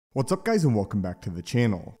What's up guys and welcome back to the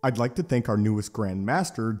channel. I'd like to thank our newest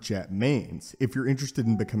Grandmaster, Jet Mains. If you're interested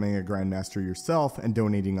in becoming a Grandmaster yourself and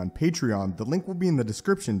donating on Patreon, the link will be in the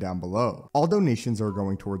description down below. All donations are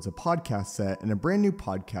going towards a podcast set and a brand new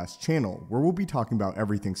podcast channel where we'll be talking about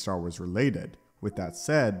everything Star Wars related. With that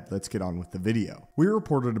said, let's get on with the video. We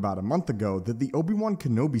reported about a month ago that the Obi-Wan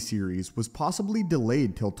Kenobi series was possibly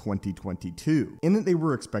delayed till 2022, and that they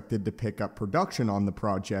were expected to pick up production on the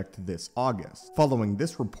project this August. Following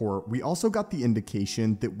this report, we also got the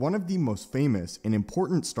indication that one of the most famous and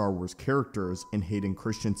important Star Wars characters in Hayden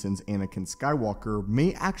Christensen's Anakin Skywalker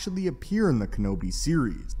may actually appear in the Kenobi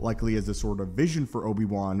series, likely as a sort of vision for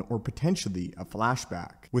Obi-Wan or potentially a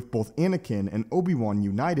flashback, with both Anakin and Obi-Wan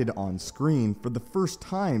united on screen for the first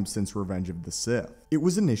time since Revenge of the Sith. It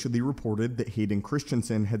was initially reported that Hayden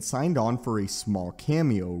Christensen had signed on for a small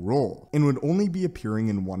cameo role, and would only be appearing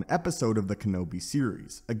in one episode of the Kenobi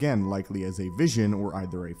series, again likely as a vision or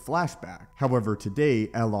either a flashback. However, today,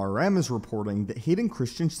 LRM is reporting that Hayden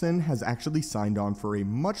Christensen has actually signed on for a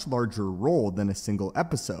much larger role than a single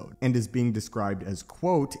episode, and is being described as,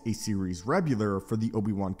 quote, a series regular for the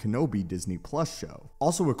Obi-Wan Kenobi Disney Plus show.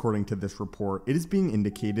 Also according to this report, it is being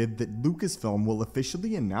indicated that Lucasfilm will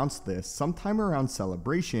officially announce this sometime around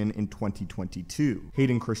Celebration in 2022.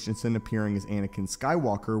 Hayden Christensen appearing as Anakin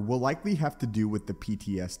Skywalker will likely have to do with the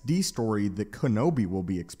PTSD story that Kenobi will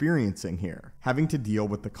be experiencing here, having to deal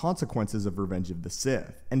with the consequences of Revenge of the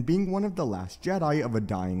Sith, and being one of the last Jedi of a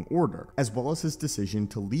dying order, as well as his decision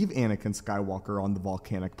to leave Anakin Skywalker on the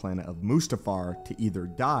volcanic planet of Mustafar to either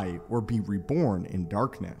die or be reborn in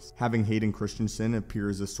darkness. Having Hayden Christensen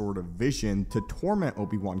appear as a sort of vision to torment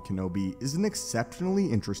Obi-Wan Kenobi is an exceptionally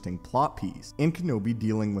interesting plot piece, and Kenobi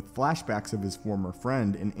dealing with flashbacks of his former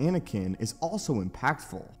friend and Anakin is also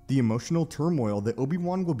impactful. The emotional turmoil that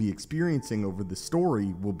Obi-Wan will be experiencing over the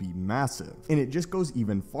story will be massive, and it just goes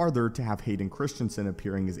even farther to have Hayden Christensen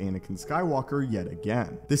appearing as Anakin Skywalker yet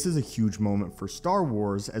again. This is a huge moment for Star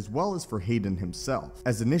Wars as well as for Hayden himself,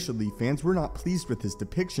 as initially fans were not pleased with his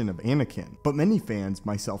depiction of Anakin, but many fans,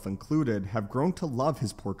 myself included, have grown to love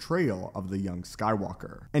his portrayal of the young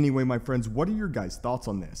Skywalker. Anyway, my friends, what are your guys' thoughts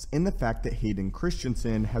on this, and the fact that Hayden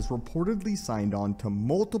Christensen has reportedly signed on to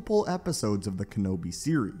multiple episodes of the Kenobi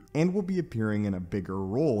series, and will be appearing in a bigger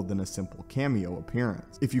role than a simple cameo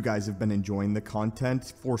appearance? If you guys have been enjoying the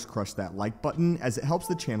content, force crush that like button as it helps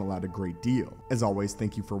the channel out a great deal. As always,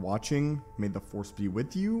 thank you for watching, may the force be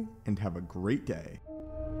with you, and have a great day.